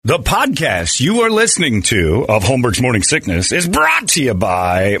The podcast you are listening to of Holmberg's Morning Sickness is brought to you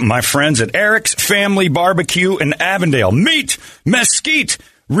by my friends at Eric's Family Barbecue in Avondale. Meet, mesquite,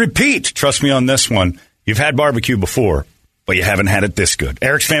 repeat. Trust me on this one. You've had barbecue before, but you haven't had it this good.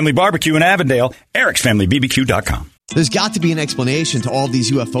 Eric's Family Barbecue in Avondale, ericsfamilybbq.com. There's got to be an explanation to all these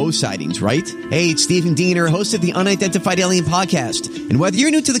UFO sightings, right? Hey, it's Stephen Diener, host of the Unidentified Alien Podcast. And whether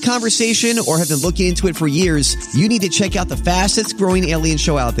you're new to the conversation or have been looking into it for years, you need to check out the fastest growing alien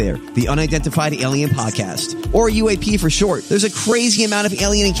show out there, the Unidentified Alien Podcast, or UAP for short. There's a crazy amount of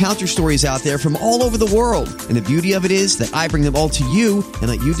alien encounter stories out there from all over the world. And the beauty of it is that I bring them all to you and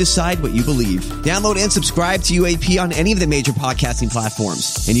let you decide what you believe. Download and subscribe to UAP on any of the major podcasting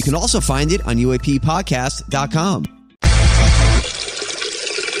platforms. And you can also find it on UAPpodcast.com.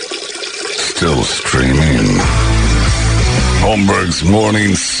 Still streaming. Holmberg's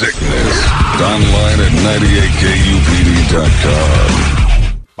Morning Sickness. Online at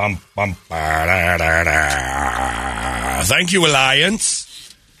 98kupd.com. Thank you,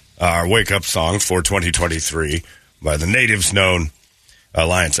 Alliance. Our wake-up song for 2023 by the natives known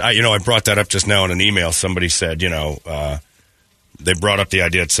Alliance. I brought that up just now in an email. Somebody said, they brought up the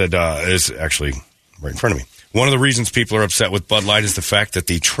idea. It said, is actually right in front of me. One of the reasons people are upset with Bud Light is the fact that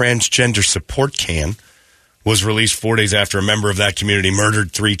the transgender support can was released 4 days after a member of that community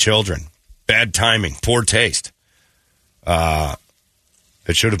murdered 3 children. Bad timing, poor taste. It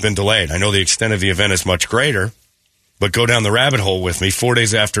should have been delayed. I know the extent of the event is much greater, but go down the rabbit hole with me. 4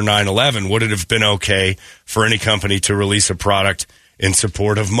 days after 9/11, would it have been okay for any company to release a product in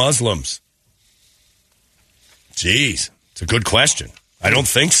support of Muslims? Jeez, it's a good question. I don't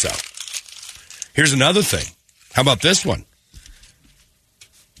think so. Here's another thing. How about this one?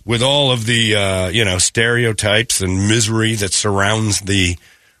 With all of the, stereotypes and misery that surrounds the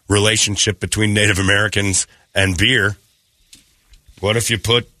relationship between Native Americans and beer, what if you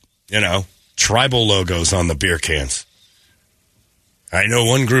put, tribal logos on the beer cans? I know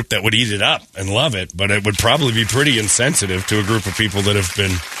one group that would eat it up and love it, but it would probably be pretty insensitive to a group of people that have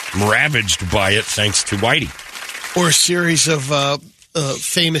been ravaged by it thanks to Whitey. Or a series of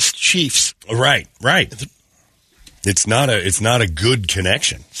famous chiefs. Right. It's not a good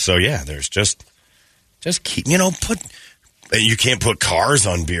connection. So yeah, there's just keep, you can't put cars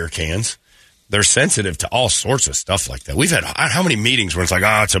on beer cans. They're sensitive to all sorts of stuff like that. We've had how many meetings where it's like,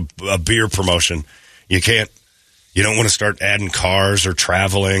 it's a beer promotion. You don't want to start adding cars or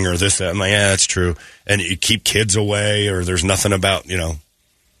traveling or this, that. I'm like, yeah, that's true. And you keep kids away, or there's nothing about,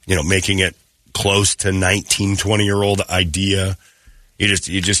 making it close to 19, 20-year-old idea.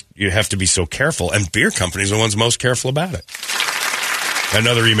 You have to be so careful, and beer companies are the ones most careful about it.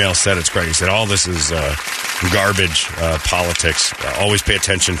 Another email said it's great. He said, all this is garbage politics. Always pay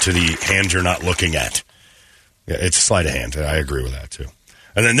attention to the hand you're not looking at. Yeah, it's a sleight of hand. I agree with that, too.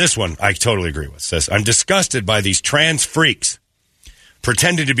 And then this one, I totally agree with. It says, I'm disgusted by these trans freaks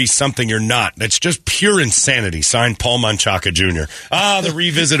pretending to be something you're not. That's just pure insanity. Signed, Paul Manchaca Jr. The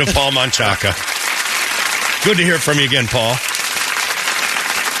revisit of Paul Manchaca. Good to hear from you again, Paul.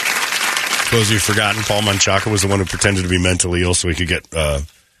 Suppose you've forgotten, Paul Manchaca was the one who pretended to be mentally ill so he could get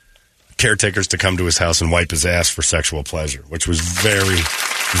caretakers to come to his house and wipe his ass for sexual pleasure, which was very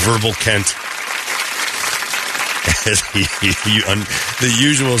verbal Kent. The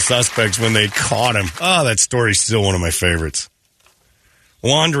usual suspects when they caught him. Oh, that story's still one of my favorites.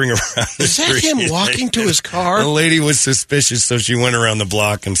 Wandering around the street. Is that him walking to his car? The lady was suspicious, so she went around the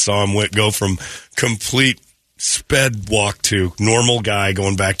block and saw him go from complete sped walk to normal guy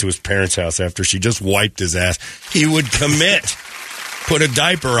going back to his parents' house after she just wiped his ass. He would commit, put a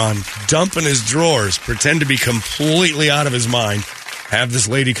diaper on, dump in his drawers, pretend to be completely out of his mind, have this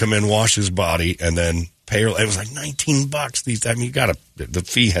lady come in, wash his body, and then pay her. It was like $19. The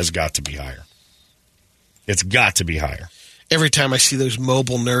fee has got to be higher. It's got to be higher. Every time I see those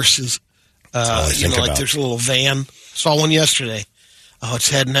mobile nurses, there's a little van. Saw one yesterday. Oh, it's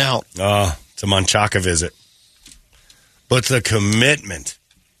heading out. It's a Manchaca visit. But the commitment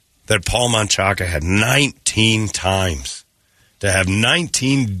that Paul Manchaca had 19 times to have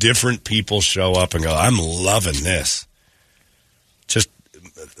 19 different people show up and go, I'm loving this. Just,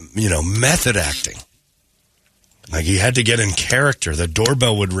 method acting. Like he had to get in character. The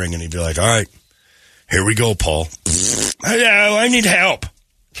doorbell would ring and he'd be like, all right, here we go, Paul. Hello, I need help.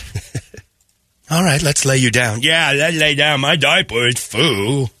 All right, let's lay you down. Yeah, let's lay down. My diaper is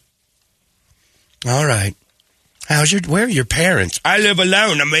full. All right. Where are your parents? I live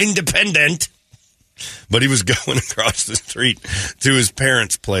alone. I'm independent. But he was going across the street to his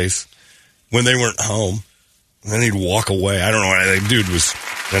parents' place when they weren't home. And then he'd walk away. I don't know. The dude was,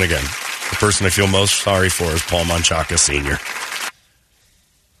 then again, the person I feel most sorry for is Paul Manchaca Sr.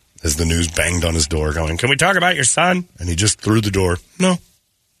 as the news banged on his door going, "Can we talk about your son?" And he just threw the door. No.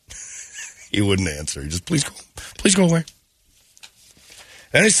 He wouldn't answer. He just, please go away.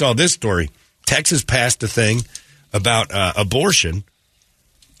 And I saw this story. Texas passed a thing about abortion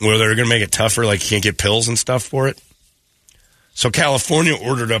where they're going to make it tougher, like you can't get pills and stuff for it. So California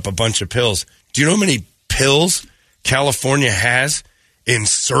ordered up a bunch of pills. Do you know how many pills California has in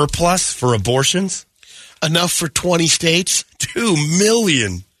surplus for abortions? Enough for 20 states? 2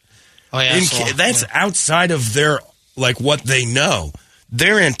 million. Oh, yeah. That's outside of their, like, what they know.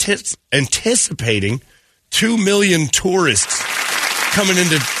 They're anticipating 2 million tourists coming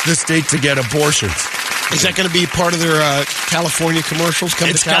into the state to get abortions. Is that going to be part of their California commercials?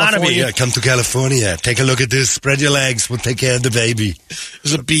 It's got to be. Yeah, come to California. Take a look at this. Spread your legs. We'll take care of the baby.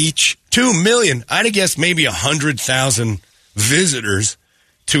 There's a beach. 2 million. I'd have guessed maybe 100,000 visitors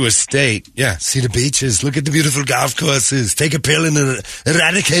to a state. Yeah, see the beaches. Look at the beautiful golf courses. Take a pill and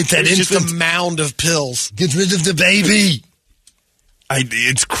eradicate that infant. It's just a mound of pills. Get rid of the baby.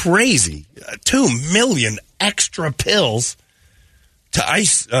 It's crazy. 2 million extra pills to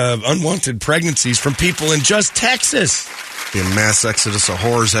ice unwanted pregnancies from people in just Texas. Be a mass exodus of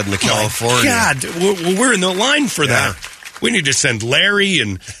whores heading to California. God, we're in the line for that. We need to send Larry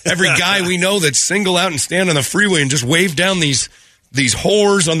and every guy we know that's single out and stand on the freeway and just wave down these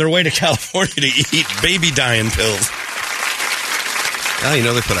whores on their way to California to eat baby dying pills. Oh, you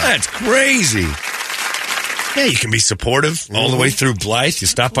know they put out. That's crazy. Yeah, you can be supportive all the way through Blythe. You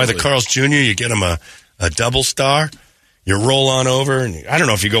stop by the Carl's Jr., you get them a double star. You roll on over, and I don't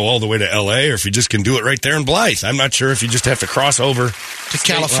know if you go all the way to L.A. or if you just can do it right there in Blythe. I'm not sure if you just have to cross over to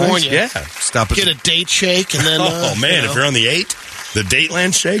California. Yeah. Stop at Get a date shake, and then... if you're on the 8, the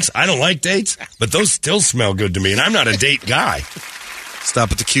Dateland shakes, I don't like dates, but those still smell good to me, and I'm not a date guy.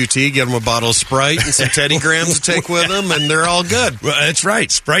 Stop at the QT, get them a bottle of Sprite and some Teddy Grahams to take with them, and they're all good. Well, that's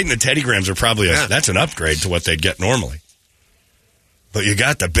right. Sprite and the Teddy Grahams are probably that's an upgrade to what they'd get normally. But you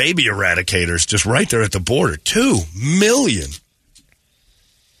got the baby eradicators just right there at the border. 2 million.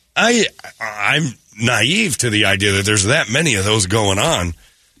 I'm naive to the idea that there's that many of those going on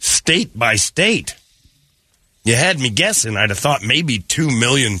state by state. You had me guessing. I'd have thought maybe 2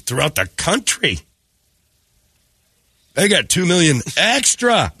 million throughout the country. They got 2 million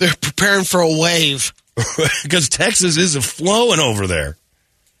extra. They're preparing for a wave. Because Texas is flowing over there.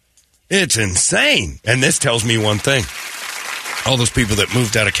 It's insane. And this tells me one thing. All those people that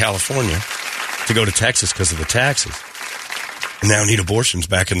moved out of California to go to Texas because of the taxes now need abortions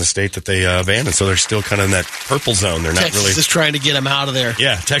back in the state that they abandoned. So they're still kind of in that purple zone. They're Texas not really just trying to get them out of there.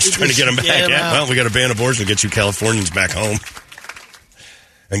 Yeah, Texas trying to get them back. Well, we got to ban abortion to get you Californians back home.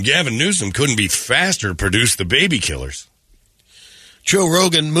 And Gavin Newsom couldn't be faster to produce the baby killers. Joe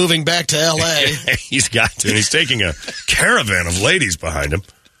Rogan moving back to L.A. He's got to. And he's taking a caravan of ladies behind him.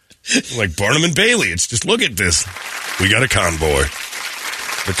 Like Barnum and Bailey. It's just, look at this. We got a convoy.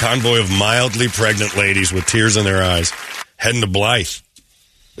 The convoy of mildly pregnant ladies with tears in their eyes heading to Blythe.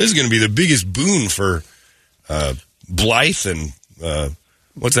 This is going to be the biggest boon for Blythe and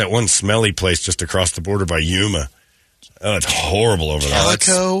what's that one smelly place just across the border by Yuma? Oh, it's horrible over there.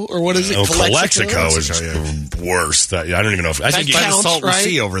 Calico, or what is it? Calexico is worse. I don't even know if... I think by the Salton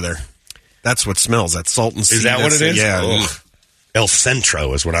Sea over there. That's what smells. That Salton Sea. Is that what it is? Yeah. Ugh. El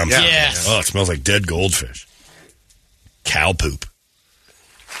Centro is what I'm thinking. Yes. Oh, it smells like dead goldfish. Cow poop.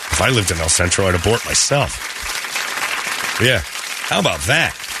 If I lived in El Centro, I'd abort myself. Yeah. How about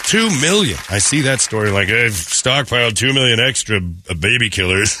that? 2 million. I see that story like, I've stockpiled 2 million extra baby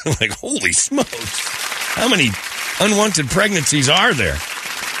killers. Like, holy smokes. How many unwanted pregnancies are there?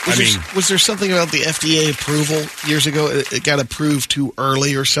 Was there something about the FDA approval years ago? It got approved too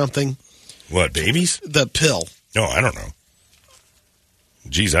early or something? What, babies? The pill. No, I don't know.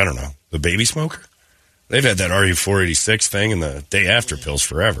 Geez, I don't know. The baby smoker? They've had that RU-486 thing and the day after pills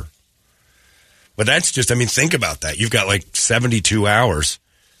forever. But that's just, think about that. You've got like 72 hours.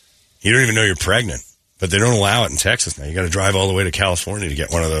 You don't even know you're pregnant. But they don't allow it in Texas now. You got to drive all the way to California to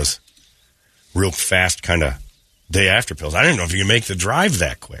get one of those real fast kind of day after pills. I don't know if you can make the drive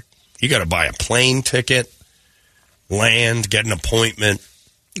that quick. You got to buy a plane ticket, land, get an appointment.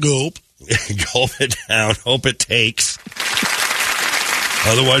 Gulp. Gulp it down. Hope it takes.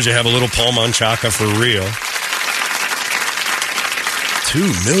 Otherwise, you have a little Paul Manchaca for real. 2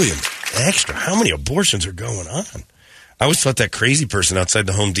 million extra. How many abortions are going on? I always thought that crazy person outside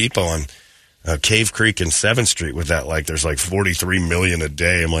the Home Depot on Cave Creek and 7th Street with that, like, there's like 43 million a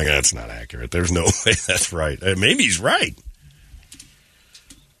day. I'm like, that's not accurate. There's no way that's right. Maybe he's right.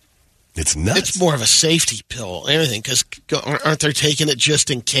 It's nuts. It's more of a safety pill, everything, because aren't they taking it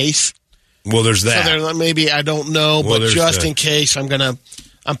just in case? Well, there's that. So maybe, I don't know, but just in case, I'm going to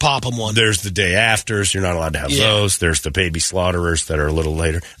I'm popping one. There's the day afters. You're not allowed to have those. There's the baby slaughterers that are a little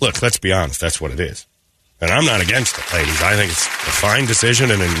later. Look, let's be honest. That's what it is. And I'm not against it, ladies. I think it's a fine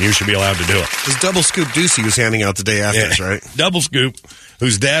decision, and you should be allowed to do it. This Double Scoop Ducey was handing out the day afters, right? Double Scoop,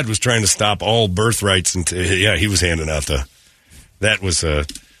 whose dad was trying to stop all birthrights. He was handing out that was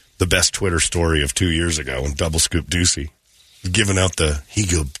the best Twitter story of 2 years ago when Double Scoop Ducey was giving out the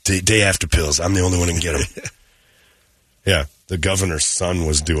day after pills. I'm the only one who can get them. Yeah, the governor's son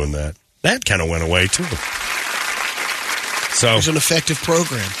was doing that. That kind of went away, too. So it was an effective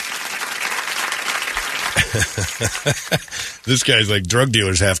program. This guy's like, drug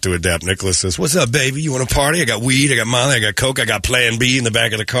dealers have to adapt. Nicholas says, what's up, baby? You want to party? I got weed, I got Molly, I got Coke, I got Plan B in the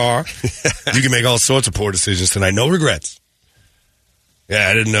back of the car. You can make all sorts of poor decisions tonight. No regrets. Yeah,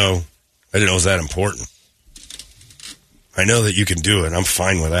 I didn't know it was that important. I know that you can do it. I'm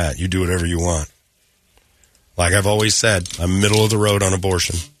fine with that. You do whatever you want. Like I've always said, I'm middle of the road on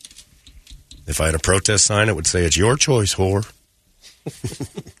abortion. If I had a protest sign, it would say, it's your choice, whore.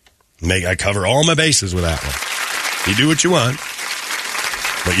 I cover all my bases with that one. You do what you want,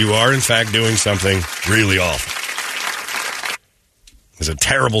 but you are, in fact, doing something really awful. It's a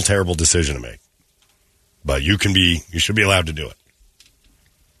terrible, terrible decision to make. But you should be allowed to do it.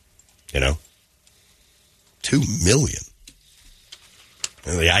 You know? 2 million.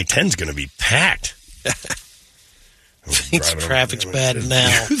 And the I-10's going to be packed. Thinks traffic's bad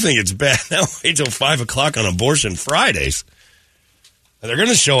now. You think it's bad now? Wait till 5 o'clock on abortion Fridays. They're going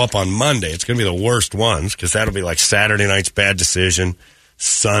to show up on Monday. It's going to be the worst ones because that'll be like Saturday night's bad decision.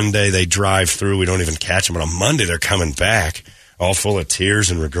 Sunday, they drive through. We don't even catch them. But on Monday, they're coming back all full of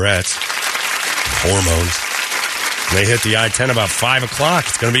tears and regrets, hormones. And they hit the I-10 about 5 o'clock.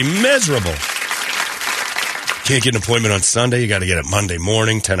 It's going to be miserable. Can't get an appointment on Sunday. You got to get it Monday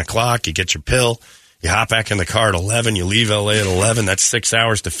morning, 10 o'clock. You get your pill. You hop back in the car at 11. You leave L.A. at 11. That's 6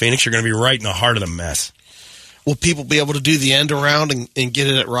 hours to Phoenix. You're going to be right in the heart of the mess. Will people be able to do the end around and get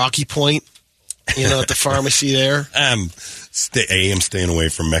it at Rocky Point? At the pharmacy there? I'm staying away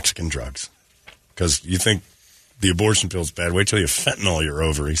from Mexican drugs. Because you think the abortion pill's bad. Wait till you fentanyl your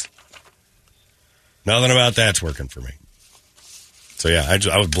ovaries. Nothing about that's working for me. So, yeah,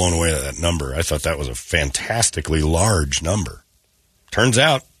 I was blown away at that number. I thought that was a fantastically large number. Turns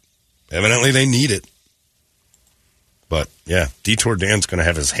out, evidently they need it. But, yeah, Detour Dan's going to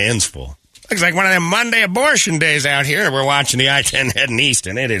have his hands full. Looks like one of them Monday abortion days out here. We're watching the I-10 heading east,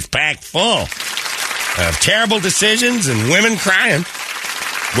 and it is packed full of terrible decisions and women crying.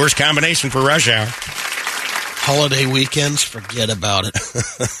 Worst combination for rush hour. Holiday weekends, forget about it.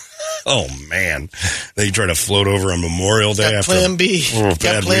 Oh, man. They try to float over on Memorial Day after Plan B.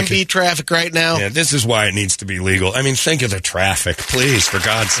 Got Plan B traffic right now. Yeah, this is why it needs to be legal. I mean, think of the traffic, please, for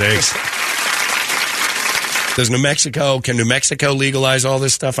God's sakes. Can New Mexico legalize all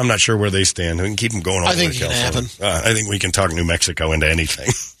this stuff? I'm not sure where they stand. We can keep them going all the way to California. I think we can talk New Mexico into anything.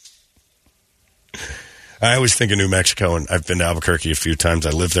 I always think of New Mexico, and I've been to Albuquerque a few times.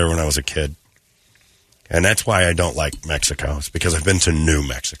 I lived there when I was a kid. And that's why I don't like Mexico. It's because I've been to New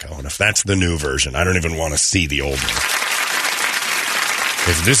Mexico. And if that's the new version, I don't even want to see the old one.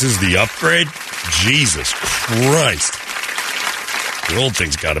 If this is the upgrade, Jesus Christ. The old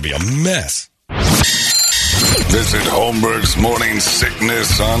thing's got to be a mess. Visit Holmberg's Morning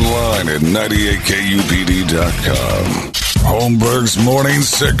Sickness online at 98kupd.com. Holmberg's Morning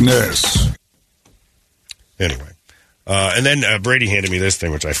Sickness. Anyway. And then Brady handed me this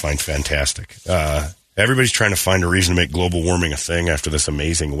thing, which I find fantastic. Everybody's trying to find a reason to make global warming a thing after this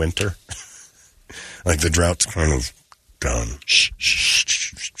amazing winter. Like the drought's kind of done.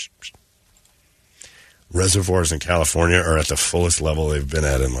 Reservoirs in California are at the fullest level they've been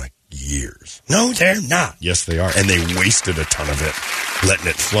at in like years. No, they're not. Yes, they are. And they wasted a ton of it, letting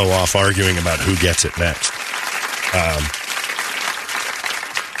it flow off, arguing about who gets it next.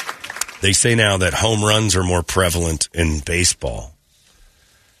 They say now that home runs are more prevalent in baseball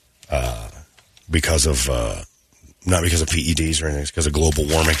because of, not because of PEDs or anything, it's because of global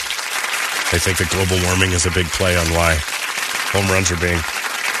warming. They think that global warming is a big play on why home runs are being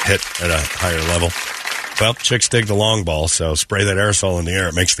hit at a higher level. Well, chicks dig the long ball, so spray that aerosol in the air.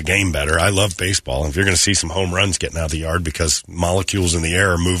 It makes the game better. I love baseball. If you're going to see some home runs getting out of the yard because molecules in the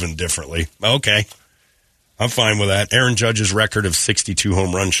air are moving differently, okay. I'm fine with that. Aaron Judge's record of 62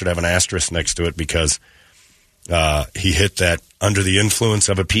 home runs should have an asterisk next to it because he hit that under the influence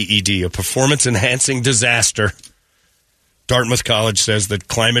of a PED, a performance-enhancing disaster. Dartmouth College says that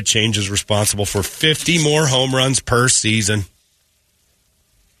climate change is responsible for 50 more home runs per season.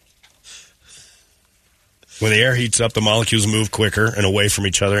 When the air heats up, the molecules move quicker and away from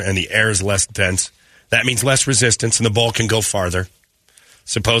each other, and the air is less dense. That means less resistance, and the ball can go farther.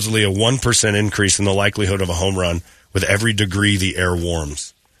 supposedly a 1% increase in the likelihood of a home run with every degree the air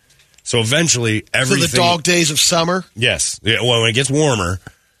warms. So eventually, everything... So the dog days of summer? Yes. Yeah, well, when it gets warmer,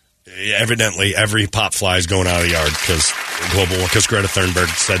 evidently every pop fly is going out of the yard because Greta Thunberg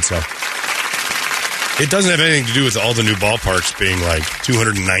said so. It doesn't have anything to do with all the new ballparks being like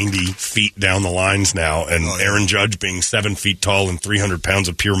 290 feet down the lines now and Aaron Judge being 7 feet tall and 300 pounds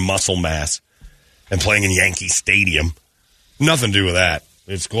of pure muscle mass and playing in Yankee Stadium. Nothing to do with that.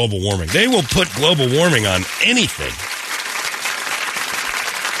 It's global warming. They will put global warming on anything.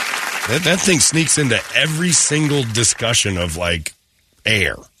 That thing sneaks into every single discussion of, like,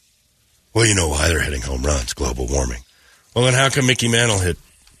 air. Well, you know why they're hitting home runs, global warming. Well, then how come Mickey Mantle hit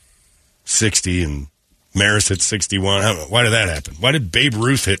 60 and Maris hit 61? Why did that happen? Why did Babe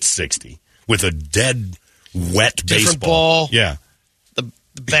Ruth hit 60 with a dead, wet Different baseball? ball. Yeah.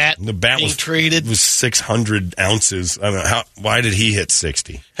 The bat being traded was 600 ounces. I don't know why did he hit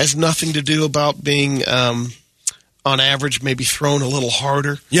 60? Has nothing to do about being, on average, maybe thrown a little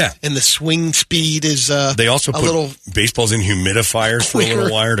harder. Yeah, and the swing speed is. They also put baseballs in humidifiers for a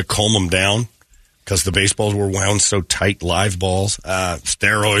little while to calm them down because the baseballs were wound so tight. Live balls,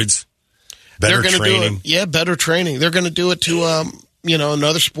 steroids, better training. Better training. They're going to do it to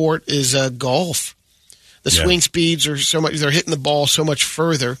another sport is golf. The swing speeds are so much. They're hitting the ball so much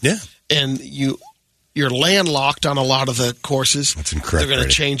further. Yeah, and you're landlocked on a lot of the courses. That's incorrect. They're going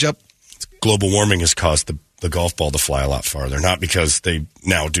to change up. Global warming has caused the golf ball to fly a lot farther. Not because they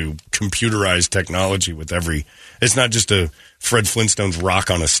now do computerized technology with every. It's not just a Fred Flintstone's rock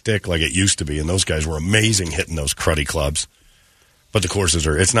on a stick like it used to be, and those guys were amazing hitting those cruddy clubs. But the courses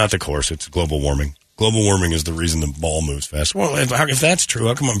are. It's not the course. It's global warming. Global warming is the reason the ball moves fast. Well, if that's true,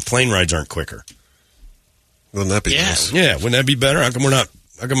 how come plane rides aren't quicker? Wouldn't that be nice? Yeah, wouldn't that be better? How come we're not?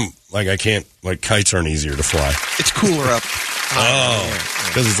 How come, I can't, kites aren't easier to fly? It's cooler up.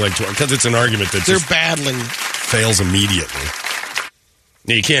 Because it's an argument that they're battling. Fails immediately.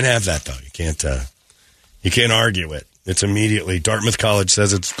 Yeah, you can't have that, though. You can't argue it. It's immediately. Dartmouth College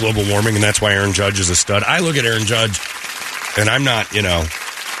says it's global warming, and that's why Aaron Judge is a stud. I look at Aaron Judge, and I'm not,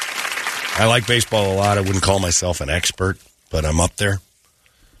 I like baseball a lot. I wouldn't call myself an expert, but I'm up there.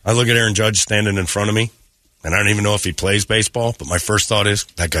 I look at Aaron Judge standing in front of me, and I don't even know if he plays baseball, but my first thought is,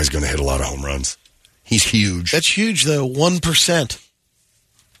 that guy's going to hit a lot of home runs. He's huge. That's huge, though. 1%.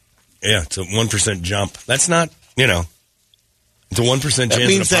 Yeah, it's a 1% jump. That's not, it's a 1% chance. That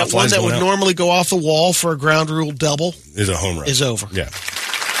means that one that would normally go off the wall for a ground rule double is a home run. Is over. Yeah,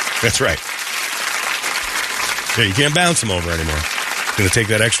 that's right. Yeah, you can't bounce him over anymore. It's going to take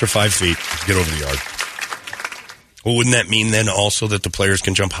that extra 5 feet to get over the yard. Well, wouldn't that mean then also that the players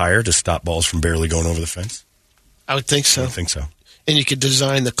can jump higher to stop balls from barely going over the fence? I would think so. I think so. And you could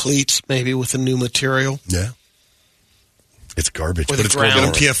design the cleats maybe with a new material. Yeah. It's garbage. But it's going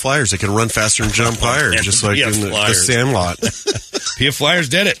to PF Flyers. They can run faster and jump higher, just like in the Sandlot. PF Flyers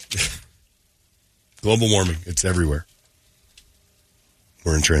did it. Global warming. It's everywhere.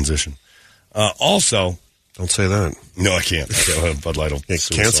 We're in transition. Also... Don't say that. No, I can't. Bud Light will get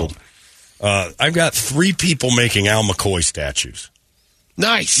canceled. I've got 3 people making Al McCoy statues.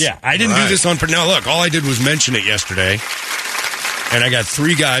 Nice. Yeah, I didn't do this on... Now, look, all I did was mention it yesterday. And I got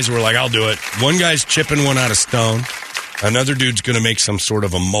 3 guys who were like, I'll do it. One guy's chipping one out of stone. Another dude's going to make some sort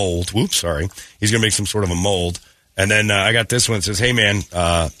of a mold. Whoops, sorry. He's going to make some sort of a mold. And then I got this one that says, hey, man,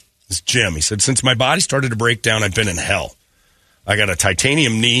 it's Jim. He said, since my body started to break down, I've been in hell. I got a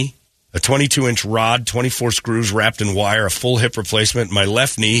titanium knee, a 22-inch rod, 24 screws wrapped in wire, a full hip replacement. My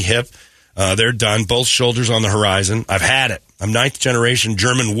left knee, hip, they're done. Both shoulders on the horizon. I've had it. I'm 9th-generation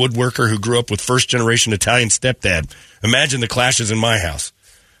German woodworker who grew up with first-generation Italian stepdad. Imagine the clashes in my house.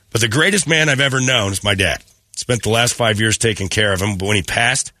 But the greatest man I've ever known is my dad. Spent the last 5 years taking care of him, but when he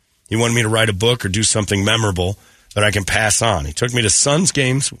passed, he wanted me to write a book or do something memorable that I can pass on. He took me to Suns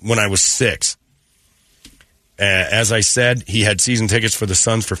games when I was 6. As I said, he had season tickets for the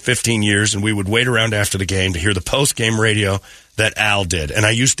Suns for 15 years, and we would wait around after the game to hear the post-game radio that Al did, and I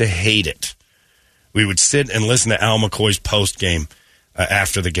used to hate it. We would sit and listen to Al McCoy's post-game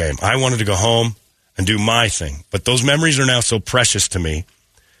after the game. I wanted to go home and do my thing, but those memories are now so precious to me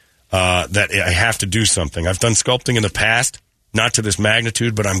that I have to do something. I've done sculpting in the past, not to this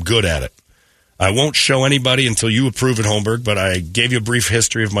magnitude, but I'm good at it. I won't show anybody until you approve it, Holmberg, but I gave you a brief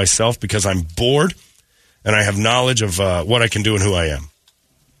history of myself because I'm bored and I have knowledge of what I can do and who I am.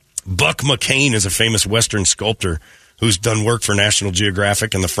 Buck McCain is a famous Western sculptor who's done work for National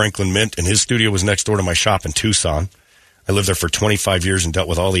Geographic and the Franklin Mint, and his studio was next door to my shop in Tucson. I lived there for 25 years and dealt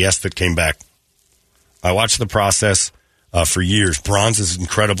with all the S that came back. I watched the process for years. Bronze is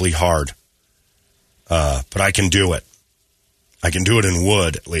incredibly hard, but I can do it. I can do it in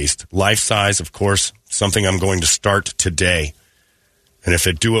wood, at least. Life size, of course, something I'm going to start today. And if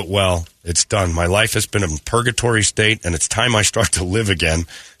I do it well, it's done. My life has been in purgatory state, and it's time I start to live again.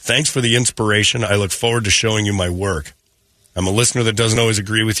 Thanks for the inspiration. I look forward to showing you my work. I'm a listener that doesn't always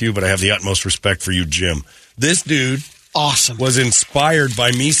agree with you, but I have the utmost respect for you, Jim. This dude awesome was inspired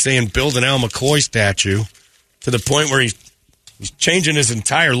by me saying build an Al McCoy statue to the point where he's changing his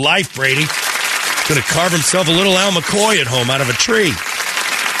entire life, Brady. He's going to carve himself a little Al McCoy at home out of a tree.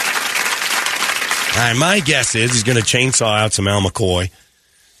 My guess is he's going to chainsaw out some Al McCoy,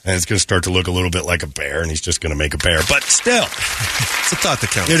 and it's going to start to look a little bit like a bear, and he's just going to make a bear. But still, it's a thought that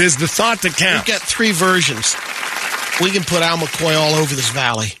counts. It is the thought that counts. We've got 3 versions. We can put Al McCoy all over this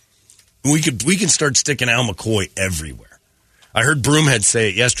valley. We can start sticking Al McCoy everywhere. I heard Broomhead say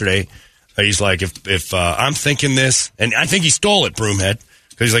it yesterday. He's like, if I'm thinking this, and I think he stole it, Broomhead.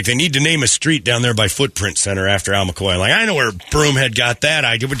 He's like, they need to name a street down there by Footprint Center after Al McCoy. I'm like, I know where Broomhead got that.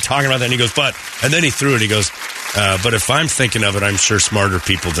 I was talking about that. And he goes, and then he threw it. He goes, but if I'm thinking of it, I'm sure smarter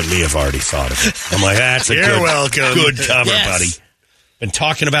people than me have already thought of it. I'm like, that's a good cover, yes, buddy. Been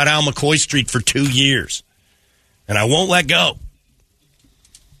talking about Al McCoy Street for 2 years, and I won't let go.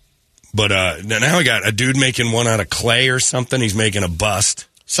 But now we got a dude making one out of clay or something. He's making a bust.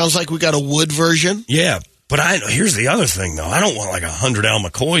 Sounds like we got a wood version. Yeah. But here's the other thing, though. I don't want like 100 Al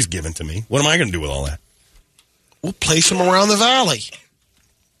McCoys given to me. What am I going to do with all that? We'll place them around the valley.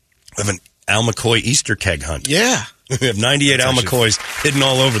 We have an Al McCoy Easter keg hunt. Yeah. We have 98 Al McCoys hidden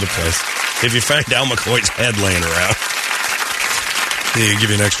all over the place. If you find Al McCoy's head laying around, he'll give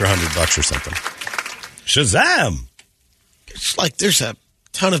you an extra $100 or something. Shazam! It's like there's a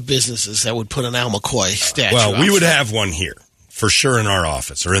ton of businesses that would put an Al McCoy statue. Well, we would have one here. For sure in our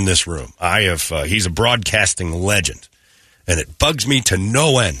office or in this room. He's a broadcasting legend. And it bugs me to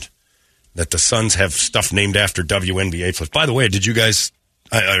no end that the Suns have stuff named after WNBA players. By the way, did you guys,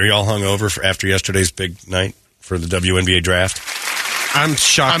 are you all hung over after yesterday's big night for the WNBA draft? I'm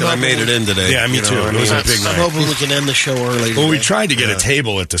shocked that I made it in today. Yeah, me too. It was a big night. I'm hoping we can end the show early today. Well, we tried to get a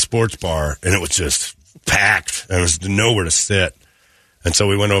table at the sports bar, and it was just packed. There was nowhere to sit. And so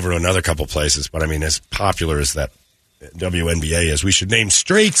we went over to another couple places. But, I mean, as popular as that WNBA is, we should name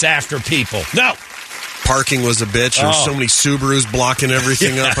streets after people. No! Parking was a bitch. There's so many Subarus blocking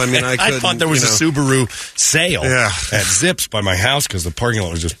everything up. I mean, I thought there was a Subaru sale at Zips by my house because the parking lot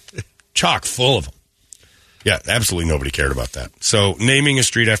was just chock full of them. Yeah, absolutely nobody cared about that. So naming a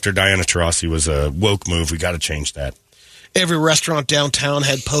street after Diana Taurasi was a woke move. We got to change that. Every restaurant downtown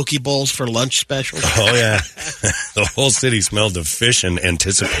had poke bowls for lunch specials. Oh, yeah. The whole city smelled of fish and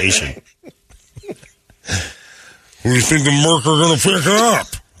anticipation. What do you think the Merc are going to pick up?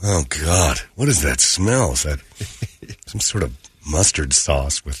 Oh, God. What is that smell? Is that some sort of mustard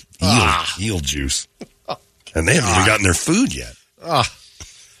sauce with eel juice? And they haven't even gotten their food yet.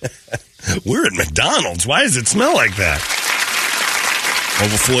 We're at McDonald's. Why does it smell like that?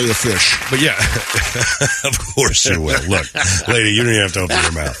 Of a fillet of fish. But yeah, of course you will. Look, lady, you don't even have to open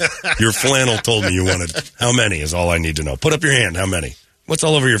your mouth. Your flannel told me you wanted. How many is all I need to know. Put up your hand. How many? What's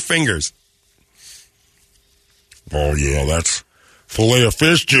all over your fingers? Oh, yeah, that's fillet of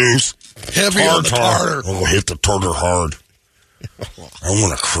fish juice. Heavy on the tartar. Oh, hit the tartar hard. I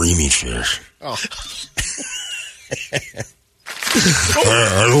want a creamy fish. Oh.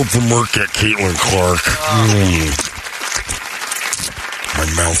 I hope the Merc get Caitlin Clark. My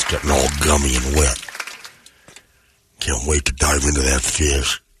mouth's getting all gummy and wet. Can't wait to dive into that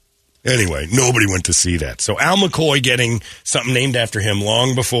fish. Anyway, nobody went to see that. So Al McCoy getting something named after him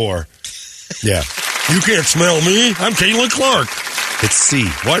long before. Yeah. You can't smell me. I'm Caitlin Clark. It's C.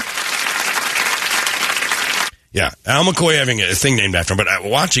 What? Yeah. Al McCoy having a thing named after him, but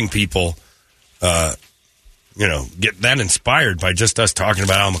watching people, get that inspired by just us talking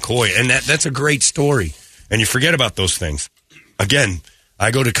about Al McCoy. And that's a great story. And you forget about those things. Again,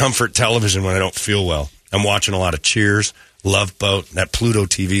 I go to Comfort Television when I don't feel well. I'm watching a lot of Cheers, Love Boat. That Pluto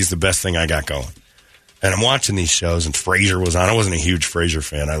TV is the best thing I got going. And I'm watching these shows, and Frasier was on. I wasn't a huge Frasier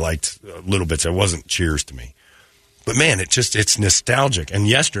fan. I liked little bits. It wasn't Cheers to me. But, man, it's nostalgic. And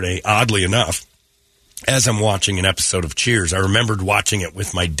yesterday, oddly enough, as I'm watching an episode of Cheers, I remembered watching it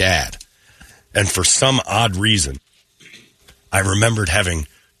with my dad. And for some odd reason, I remembered having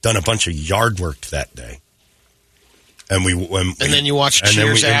done a bunch of yard work that day. And then you watched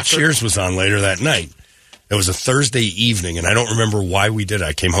Cheers after? Cheers was on later that night. It was a Thursday evening, and I don't remember why we did it.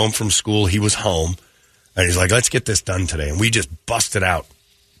 I came home from school. He was home. And he's like, let's get this done today. And we just busted out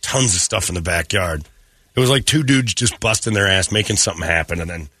tons of stuff in the backyard. It was like two dudes just busting their ass, making something happen, and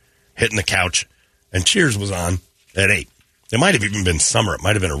then hitting the couch. And Cheers was on at 8. It might have even been summer. It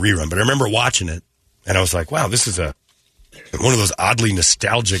might have been a rerun. But I remember watching it, and I was like, wow, this is a one of those oddly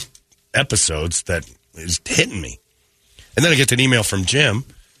nostalgic episodes that is hitting me. And then I get an email from Jim,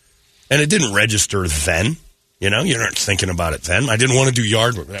 and it didn't register then. You know, you aren't thinking about it then. I didn't want to do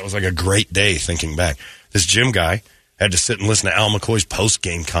yard work. That was like a great day thinking back. This Jim guy had to sit and listen to Al McCoy's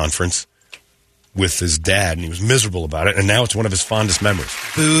post-game conference with his dad, and he was miserable about it, and now it's one of his fondest memories.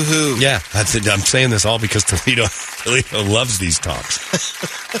 Boo-hoo. Yeah, I'm saying this all because Toledo loves these talks.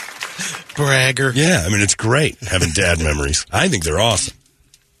 Bragger. Yeah, I mean, it's great having dad memories. I think they're awesome.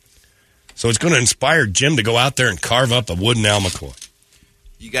 So it's going to inspire Jim to go out there and carve up a wooden Al McCoy.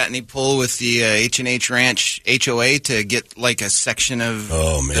 You got any pull with the H&H Ranch HOA to get like a section of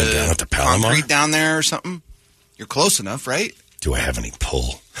down at the Palomar? Concrete down there or something? You're close enough, right? Do I have any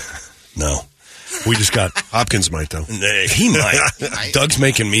pull? No. We just got... Hopkins might, though. He might. Doug's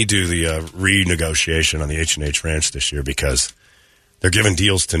making me do the renegotiation on the H&H Ranch this year because they're giving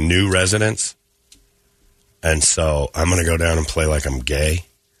deals to new residents. And so I'm going to go down and play like I'm gay.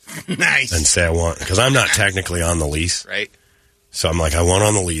 Nice. And say I want... Because I'm not technically on the lease. Right. So I'm like, I want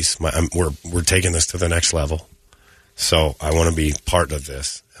on the lease. We're taking this to the next level. So I want to be part of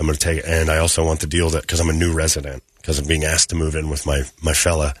this. I'm going to take it. And I also want the deal that... Because I'm a new resident. Because I'm being asked to move in with my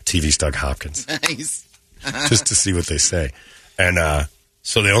fella, TV Doug Hopkins. Nice. Just to see what they say. And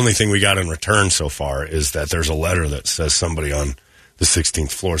so the only thing we got in return so far is that there's a letter that says somebody on the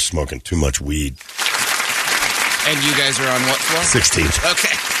 16th floor is smoking too much weed. And you guys are on what floor? 16th.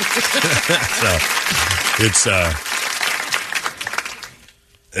 Okay. So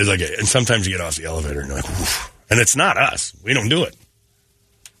it's like, and sometimes you get off the elevator and you're like, oof. And it's not us. We don't do it.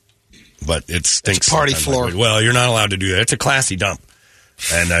 But it stinks. It's party floor. Like, well, you're not allowed to do that. It's a classy dump.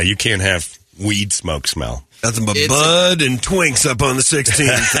 And you can't have weed smoke smell. Nothing but Bud and Twinks up on the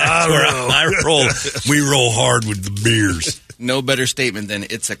 16th. We roll hard with the beers. No better statement than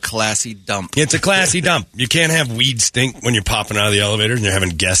it's a classy dump. It's a classy dump. You can't have weed stink when you're popping out of the elevator and you're having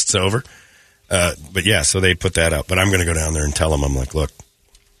guests over. But yeah, so they put that up. But I'm going to go down there and tell them, I'm like, look,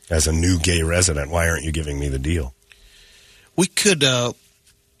 as a new gay resident, why aren't you giving me the deal? We could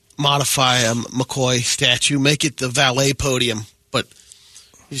modify a McCoy statue, make it the valet podium, but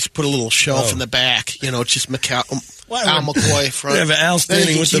you just put a little shelf in the back. You know, it's just Al McCoy front. We have Al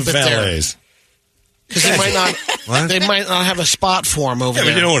standing with the valets. Because they might not have a spot for him over there.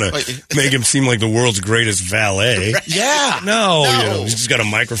 But you don't want to make him seem like the world's greatest valet. Yeah. No. You know, he's just got a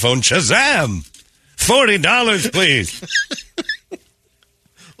microphone. Shazam! $40, please.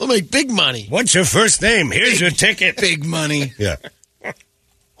 We'll make big money. What's your first name? Here's your ticket. Big money. Yeah.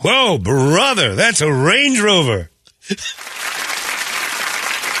 Whoa, brother, that's a Range Rover.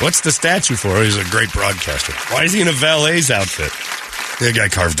 What's the statue for? He's a great broadcaster. Why is he in a valet's outfit? The guy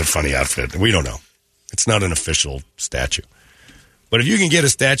carved a funny outfit. We don't know. It's not an official statue. But if you can get a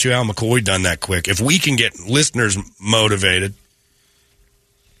statue of Al McCoy done that quick, if we can get listeners motivated,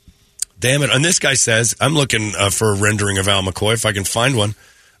 damn it. And this guy says, I'm looking for a rendering of Al McCoy. If I can find one,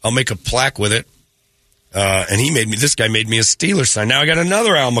 I'll make a plaque with it. And this guy made me a Steelers sign. Now I got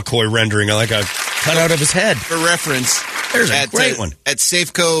another Al McCoy rendering, like a cutout of his head. For reference, there's a great one. At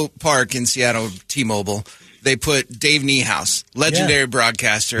Safeco Park in Seattle, T-Mobile, they put Dave Niehaus, legendary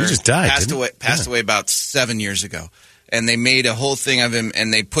broadcaster. He just died. Passed away about 7 years ago. And they made a whole thing of him,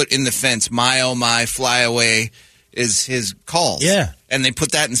 and they put in the fence, "My oh my, fly away," is his calls. Yeah. And they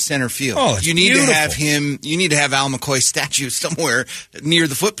put that in center field. Oh, it's beautiful. You need to have Al McCoy's statue somewhere near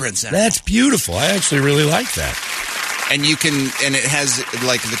the Footprint Center. That's beautiful. I actually really like that. And it has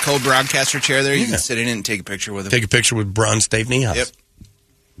like the co-broadcaster chair there. You can sit in it and take a picture with him. Take a picture with Bronze Dave Niehaus. Yep.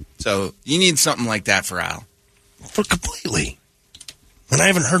 So you need something like that for Al. For completely. And I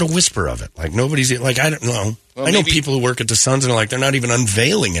haven't heard a whisper of it. Like nobody's like, I don't know. Well, I know people who work at the Suns and are like, they're not even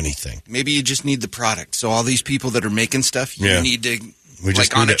unveiling anything. Maybe you just need the product. So all these people that are making stuff, you need to,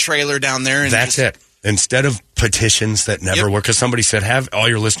 a trailer down there. And that's it. Instead of petitions that never work, because somebody said, have all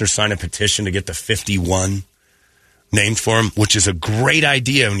your listeners sign a petition to get the 51 named for him, which is a great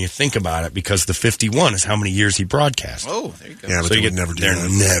idea when you think about it, because the 51 is how many years he broadcast. Oh, there you go. Yeah, but they're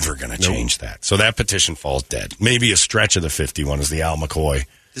never going to change that. So that petition falls dead. Maybe a stretch of the 51 is the Al McCoy.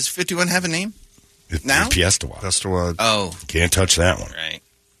 Does 51 have a name? Now? Piestawad. Oh. Can't touch that one. Right.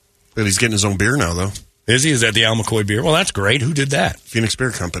 But he's getting his own beer now, though. Is he? Is that the Al McCoy beer? Well, that's great. Who did that? Phoenix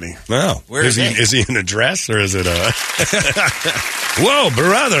Beer Company. No. Where is he? Is he in a dress or is it a... Whoa,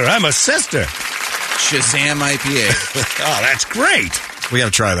 brother, I'm a sister. Shazam IPA. Oh, that's great. We got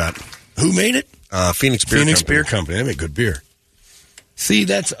to try that. Who made it? Phoenix Beer Company. They make good beer. See,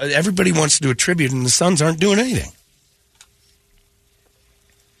 that's everybody wants to do a tribute, and the Suns aren't doing anything.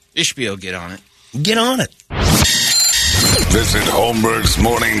 Ishbia will get on it. Get on it. Visit Holmberg's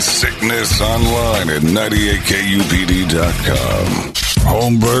Morning Sickness online at 98kupd.com.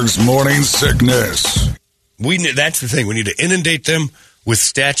 Holmberg's Morning Sickness. That's the thing. We need to inundate them with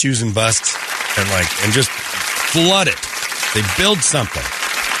statues and busts and just flood it. They build something.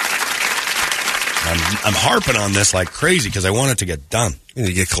 I'm harping on this like crazy because I want it to get done. You need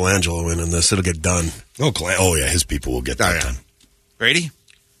to get Colangelo in on this. It'll get done. Oh yeah, his people will get that done. Brady?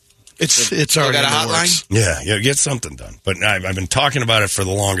 It's already got a in the hotline? works. Yeah, get something done. But I've been talking about it for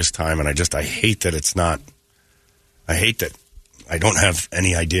the longest time, and I hate that it's not. I hate that I don't have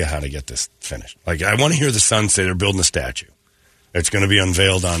any idea how to get this finished. Like, I want to hear the Suns say they're building a statue. It's going to be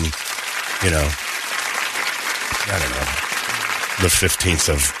unveiled on, the 15th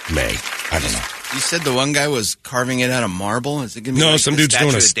of May. I don't know. You said the one guy was carving it out of marble? Is it going to be No, some dude's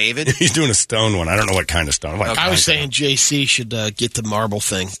doing David? He's doing a stone one. I don't know what kind of stone. I was saying JC should get the marble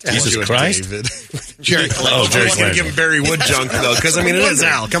thing. Jesus Christ. Jerry Colangelo. Jerry's going to give him Barry Wood junk, though, because, it is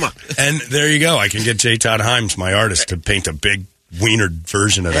Al. Come on. And there you go. I can get J. Todd Himes, my artist, to paint a big wiener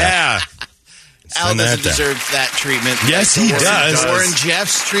version of that. Yeah. Al doesn't deserve that treatment. Yes, he does. Warren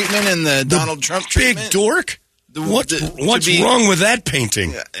Jeff's treatment and the Donald Trump treatment. Big dork. What's wrong with that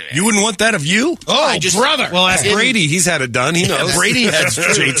painting? You wouldn't want that of you? Oh, brother. Well, ask Brady. He's had it done. He knows. Brady has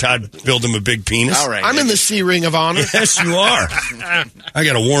J. Todd build him a big penis. All right. I'm in the C Ring of Honor. Yes, you are. I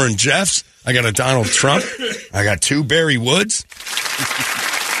got a Warren Jeffs. I got a Donald Trump. I got 2 Barry Woods.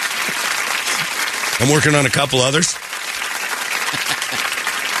 I'm working on a couple others.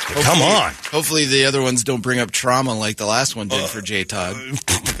 Come on. Hopefully the other ones don't bring up trauma like the last one did for J. Todd.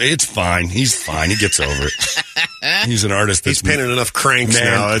 It's fine. He's fine. He gets over it. He's an artist that's... He's painted enough cranks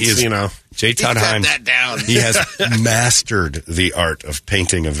now. It's, J. Todd Himes. That down. He has mastered the art of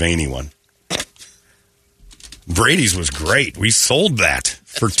painting a veiny one. Brady's was great. We sold that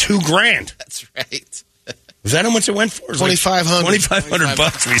for $2,000. That's right. Was that how much it went for? $2,500.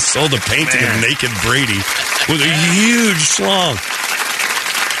 $2,500. We sold a painting of naked Brady with a huge schlong.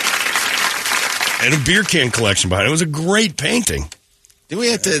 And a beer can collection behind it. It was a great painting. Did we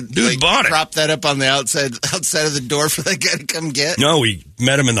have to bought it. prop that up on the outside of the door for that guy to come get? No, we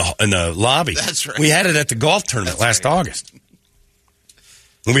met him in the lobby. That's right. We had it at the golf tournament last August.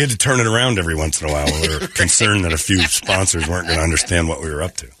 And we had to turn it around every once in a while. We were concerned that a few sponsors weren't going to understand what we were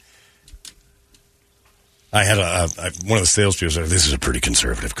up to. I had one of the salespeople said, "This is a pretty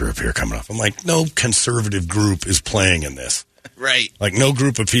conservative group here coming up." I'm like, no conservative group is playing in this. Right. Like, no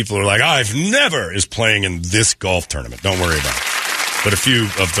group of people are like, "I've never" is playing in this golf tournament. Don't worry about it. But a few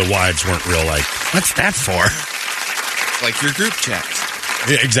of the wives weren't real like, "What's that for?" Like your group chats.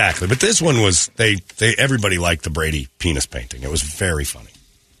 Yeah, exactly. But this one was, everybody liked the Brady penis painting. It was very funny.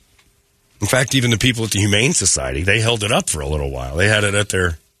 In fact, even the people at the Humane Society, they held it up for a little while. They had it at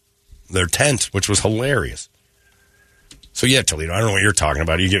their tent, which was hilarious. So yeah, Toledo, I don't know what you're talking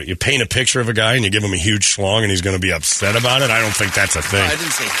about. You paint a picture of a guy and you give him a huge schlong and he's going to be upset about it? I don't think that's a thing. No, I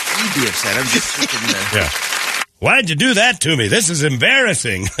didn't say he'd be upset. I'm just thinking that. Yeah. Why'd you do that to me? This is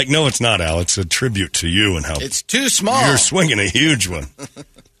embarrassing. Like, no, it's not, Al. It's a tribute to you and how it's too small. You're swinging a huge one.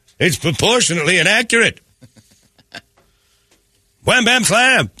 It's proportionately inaccurate. Wham, bam,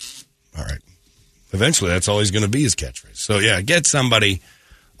 slam. All right. Eventually, that's all he's going to be, his catchphrase. So, yeah, get somebody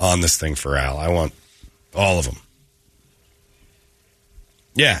on this thing for Al. I want all of them.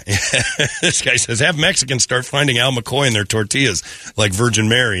 Yeah. This guy says, have Mexicans start finding Al McCoy in their tortillas like Virgin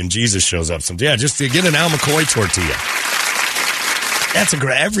Mary and Jesus shows up. Yeah, just to get an Al McCoy tortilla. That's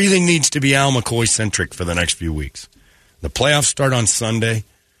everything needs to be Al McCoy-centric for the next few weeks. The playoffs start on Sunday.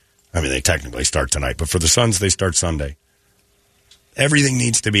 I mean, they technically start tonight, but for the Suns, they start Sunday. Everything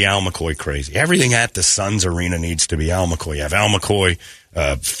needs to be Al McCoy crazy. Everything at the Suns arena needs to be Al McCoy. You have Al McCoy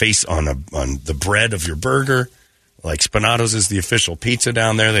face on the bread of your burger. Like Spinato's is the official pizza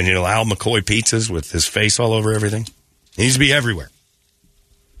down there. They need Al McCoy pizzas with his face all over everything. He needs to be everywhere.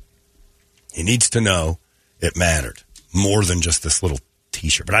 He needs to know it mattered more than just this little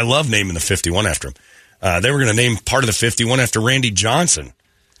T-shirt. But I love naming the 51 after him. They were going to name part of the 51 after Randy Johnson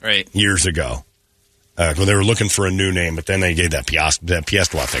years ago. When they were looking for a new name, but then they gave that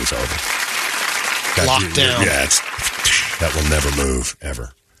Piestwa thing's over. Locked down. Yeah, that will never move,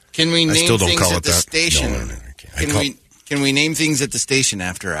 ever. Can we name still don't things call at it the that. station? No. Can we name things at the station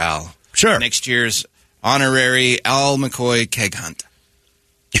after Al? Sure. Next year's honorary Al McCoy keg hunt.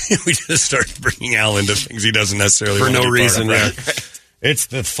 We just start bringing Al into things he doesn't necessarily for want no to be reason. part of, Yeah. right? It's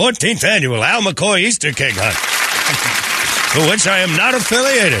the 14th annual Al McCoy Easter keg hunt, for which I am not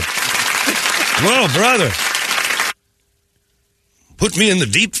affiliated. Well, brother, put me in the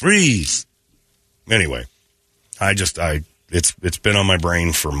deep freeze. Anyway, it's been on my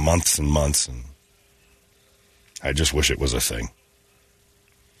brain for months and months, and I just wish it was a thing.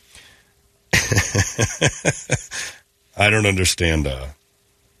 I don't understand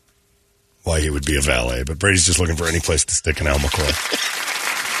why he would be a valet, but Brady's just looking for any place to stick an Al McCoy.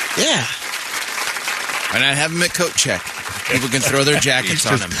 Yeah. Why not have him at coat check? People can throw their jackets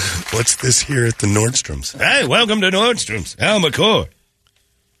on him. What's this here at the Nordstrom's? Hey, welcome to Nordstrom's. Al McCoy.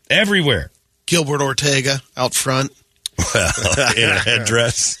 Everywhere. Gilbert Ortega out front. Well, in a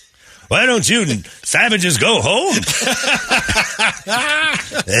headdress. Why don't you savages go home?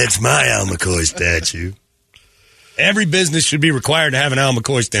 That's my Al McCoy statue. Every business should be required to have an Al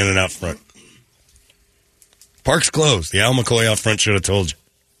McCoy standing out front. Park's closed. The Al McCoy out front should have told you.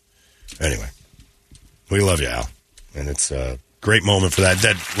 Anyway, we love you, Al. And it's a great moment for that.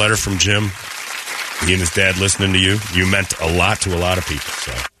 That letter from Jim, he and his dad listening to you, you meant a lot to a lot of people.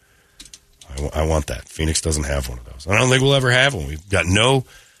 So I want that. Phoenix doesn't have one of those. I don't think we'll ever have one. We've got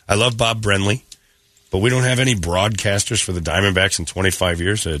I love Bob Brenly, but we don't have any broadcasters for the Diamondbacks in 25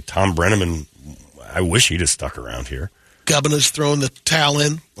 years. Tom Brenneman, I wish he'd have stuck around here. Gubna's throwing the towel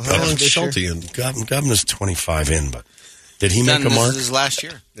in. How long did Schulte in? Gubna's 25 in, but did he make a mark? This is last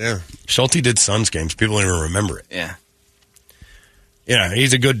year. Yeah. Schulte did Suns games. People don't even remember it. Yeah. Yeah,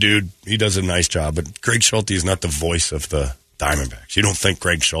 he's a good dude. He does a nice job, but Greg Schulte is not the voice of the Diamondbacks. You don't think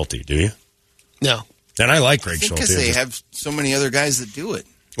Greg Schulte, do you? No. And I like Greg Schulte. Because they have so many other guys that do it.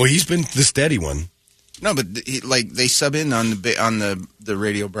 Well, he's been the steady one. No, but they sub in on the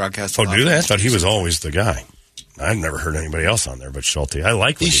radio broadcast. Oh, do they? I thought he was always the guy. I've never heard anybody else on there but Schulte. I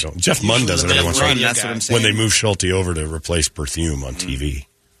like when you don't. Jeff Munn does it every once in a while. That's what I'm saying. When they move Schulte over to replace Berthume on TV.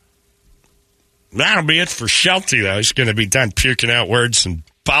 That'll be it for Schulte, though. He's going to be done puking out words and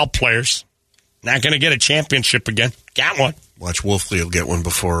foul players. Not going to get a championship again. Got one. Watch Wolfley will get one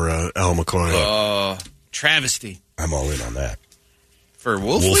before Al McCoy. Travesty. I'm all in on that. For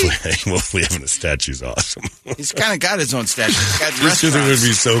Wolfley? Wolfley having a statue's awesome. He's kind of got his own statue. He's got This would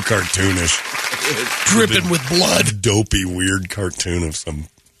be so cartoonish. Dripping with blood. Dopey, weird cartoon of some...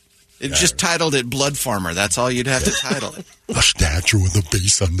 It just titled it Blood Farmer. That's all you'd have to title it. A statue in the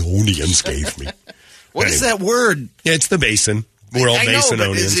Basinonians gave me. What is that word? Yeah, it's the basin. We're all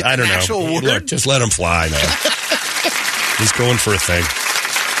Basinonians. I don't know. Word? Look, just let him fly now. He's going for a thing.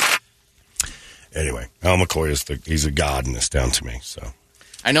 Anyway, Al McCoy he's a god in this town to me. So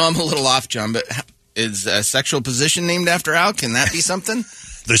I know I'm a little off, John, but is a sexual position named after Al? Can that be something?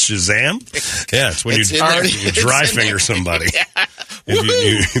 The Shazam? Yeah, it's when you dry finger somebody. Yeah.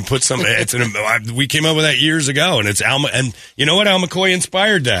 If you put some. We came up with that years ago, and it's Al. And you know what? Al McCoy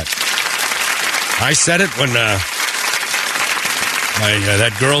inspired that. I said it when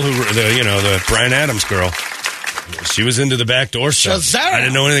that girl the Bryan Adams girl, she was into the backdoor stuff. Shazam! I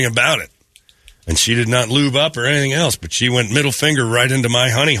didn't know anything about it. And she did not lube up or anything else, but she went middle finger right into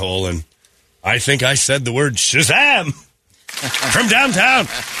my honey hole, and I think I said the word Shazam from downtown.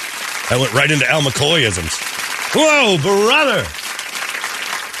 I went right into Al McCoyisms. Whoa, brother!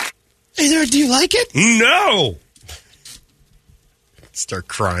 Hey there, do you like it? No! Start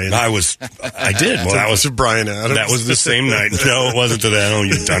crying. I did. Well, that was Bryan Adams. That was the same night. No, it wasn't to that. Oh,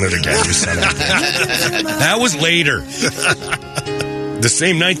 you've done it again, you son of a bitch. That was later. The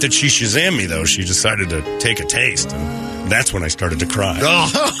same night that she Shazammed me, though, she decided to take a taste, and that's when I started to cry. Oh.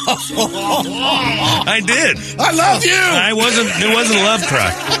 I did. I love you. It wasn't a love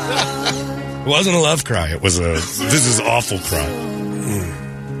cry. It wasn't a love cry. It was this is awful cry.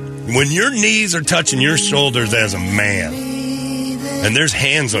 When your knees are touching your shoulders as a man, and there's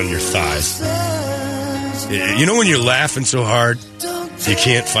hands on your thighs, you know when you're laughing so hard you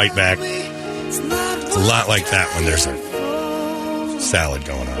can't fight back? It's a lot like that when there's a salad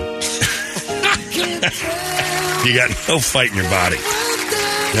going on. You got no fight in your body.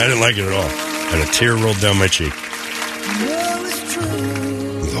 I didn't like it at all. And a tear rolled down my cheek.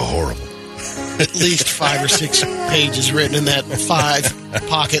 It was horrible. At least 5 or 6 pages written in that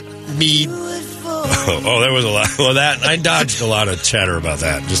 5-pocket mead. Oh, there was a lot. Well, I dodged a lot of chatter about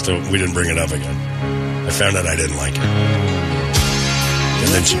that. We didn't bring it up again. I found out I didn't like it. And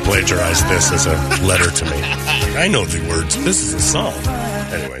then she plagiarized this as a letter to me. I know the words. This is a song.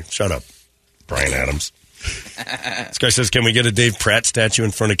 Anyway, shut up, Bryan Adams. This guy says, can we get a Dave Pratt statue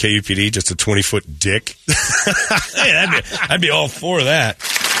in front of KUPD? Just a 20-foot dick? Hey, I'd be all for that.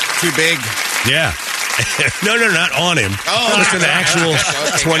 Too big. Yeah. No, not on him. Oh, just an actual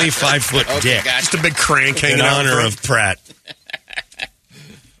 25-foot dick. Gotcha. Just a big crank hanging out. In honor of Pratt.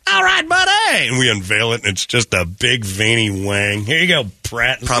 All right, buddy. And we unveil it, and it's just a big, veiny wang. Here you go,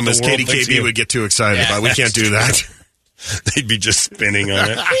 Pratt. Promise KDKB would get too excited about it. We can't do that. They'd be just spinning on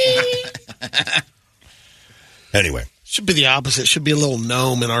it. Anyway. Should be the opposite. Should be a little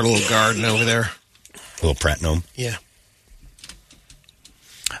gnome in our little garden over there. A little Pratt gnome. Yeah.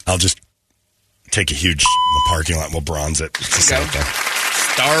 I'll just take a huge in the parking lot and we'll bronze it. It's the same thing.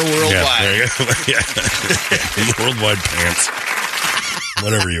 Star Worldwide. Yeah, there you go. Yeah. Worldwide pants.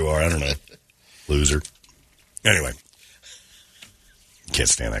 Whatever you are, I don't know. Loser. Anyway. Can't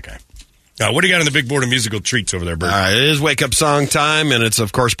stand that guy. What do you got on the big board of musical treats over there, Bert? It is Wake Up Song time, and it's,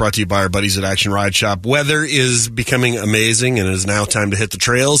 of course, brought to you by our buddies at Action Ride Shop. Weather is becoming amazing, and it is now time to hit the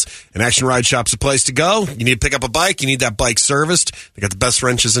trails, and Action Ride Shop's a place to go. You need to pick up a bike. You need that bike serviced. They got the best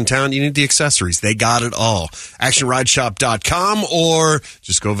wrenches in town. You need the accessories. They got it all. ActionRideShop.com, or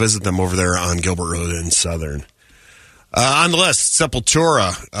just go visit them over there on Gilbert Road in Southern. On the list,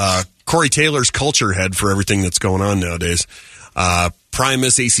 Sepultura. Corey Taylor's culture head for everything that's going on nowadays.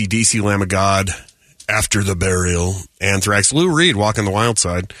 Primus, AC/DC, Lamb of God, After the Burial, Anthrax, Lou Reed, Walking the Wild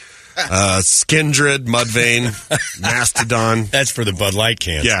Side, Skindred, Mudvayne, Mastodon. That's for the Bud Light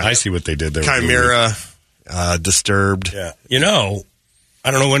cans. Yeah. I see what they did there. Chimera, Disturbed. Yeah. You know,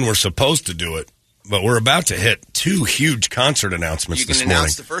 I don't know when we're supposed to do it, but we're about to hit 2 huge concert announcements this morning. You can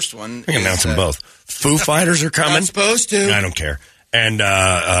announce the first one. I can announce them both. Foo Fighters are coming. Not supposed to. I don't care. And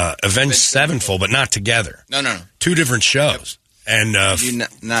Avenged Sevenfold, but not together. No. 2 different shows. Yep. And do you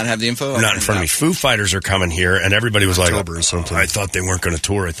not have the info? Not in front of me. Foo Fighters are coming here, and everybody was October like, or something. I thought they weren't going to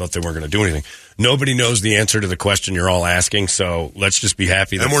tour. I thought they weren't going to do anything. Nobody knows the answer to the question you're all asking, so let's just be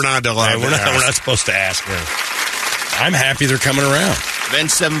happy. And we're not allowed to ask. We're not supposed to ask. I'm happy they're coming around.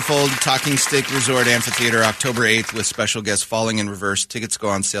 Avenged Sevenfold, Talking Stick Resort Amphitheater, October 8th, with special guests Falling in Reverse. Tickets go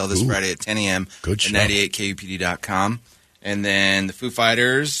on sale this Friday at 10 a.m. Good at show. 98kupd.com. And then the Foo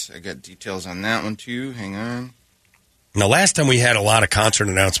Fighters, I got details on that one too. Hang on. Now, last time we had a lot of concert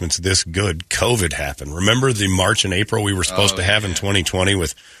announcements this good, COVID happened. Remember the March and April we were supposed to have in 2020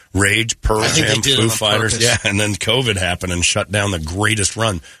 with Rage, Pearl Jam, Foo Fighters? Purpose. Yeah, and then COVID happened and shut down the greatest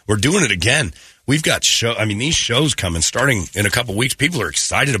run. We're doing it again. We've got these shows coming starting in a couple weeks. People are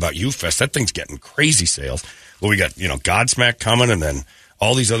excited about U-Fest. That thing's getting crazy sales. Well, we got, Godsmack coming, and then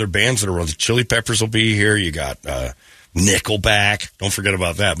all these other bands that are, the Chili Peppers will be here. You got Nickelback. Don't forget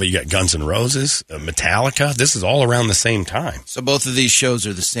about that. But you got Guns N' Roses, Metallica. This is all around the same time. So both of these shows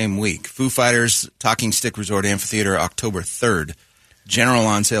are the same week. Foo Fighters, Talking Stick Resort Amphitheater, October 3rd. General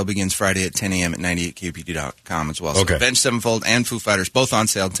on sale begins Friday at 10 a.m. at 98kupd.com as well. So Okay. Avenged Sevenfold and Foo Fighters, both on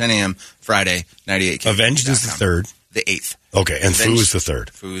sale, 10 a.m. Friday, 98kupd.com. Avenged is the 3rd. The 8th. Okay, and Avenged, Foo is the 3rd.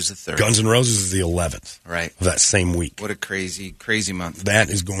 Foo is the 3rd. Guns N' Roses is the 11th. Right. Of that same week. What a crazy, crazy month. That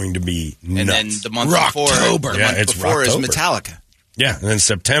is going to be nuts. And then the month before, is Metallica. Yeah, and then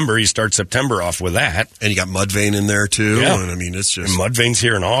September, you start September off with that. And you got Mudvayne in there, too. Yeah. And, it's just... And Mudvayne's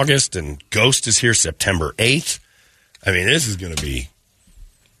here in August, and Ghost is here September 8th. This is going to be...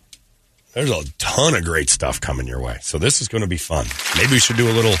 There's a ton of great stuff coming your way. So this is going to be fun. Maybe we should do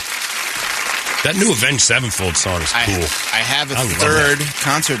a little... That new Avenged Sevenfold song is cool. I have a third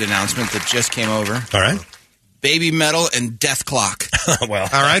concert announcement that just came over. All right. Baby Metal and Death Clock. Well,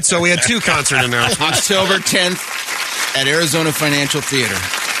 all right, so we had 2 concert announcements. October 10th at Arizona Financial Theater.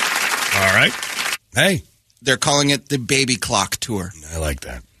 All right. Hey. They're calling it the Baby Clock Tour. I like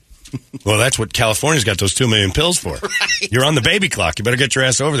that. Well, that's what California's got those 2 million pills for. Right. You're on the baby clock. You better get your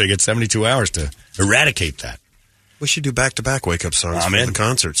ass over there. You get 72 hours to eradicate that. We should do back-to-back wake-up songs for the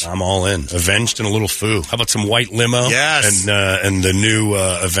concerts. I'm all in. Avenged and a little Foo. How about some White Limo? Yes. And the new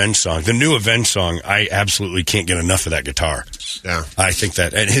Avenged song. The new Avenged song, I absolutely can't get enough of that guitar. Yeah. I think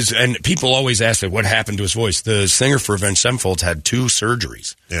that. And people always ask what happened to his voice. The singer for Avenged Sevenfold's had 2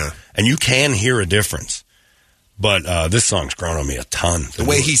 surgeries. Yeah. And you can hear a difference. But this song's grown on me a ton. The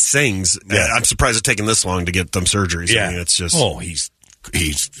way he sings, I'm surprised it's taken this long to get them surgeries. Yeah. It's just... Oh, he's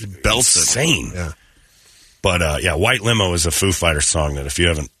belts insane. Yeah. But, White Limo is a Foo Fighters song that if you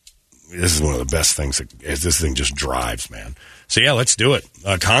haven't, this is one of the best things. This thing just drives, man. So, let's do it.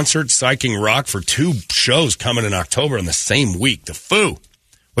 Concert, Psyching Rock for 2 shows coming in October in the same week. The Foo,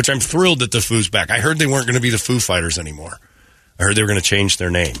 which I'm thrilled that the Foo's back. I heard they weren't going to be the Foo Fighters anymore. I heard they were going to change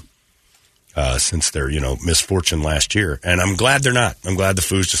their name since their, misfortune last year. And I'm glad they're not. I'm glad the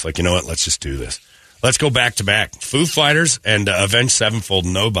Foo's just like, you know what, let's just do this. Let's go back to back. Foo Fighters and Avenged Sevenfold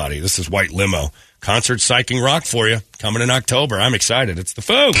Nobody. This is White Limo. Concert Psyching Rock for you. Coming in October. I'm excited. It's the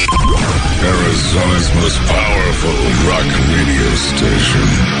Foo. Arizona's most powerful rock radio station.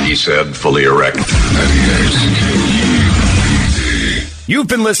 He said, fully erect. 98 KUPD. You've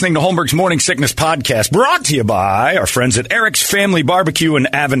been listening to Holmberg's Morning Sickness Podcast, brought to you by our friends at Eric's Family Barbecue in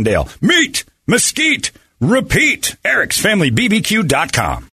Avondale. Meet, mesquite, repeat. Eric'sFamilyBBQ.com.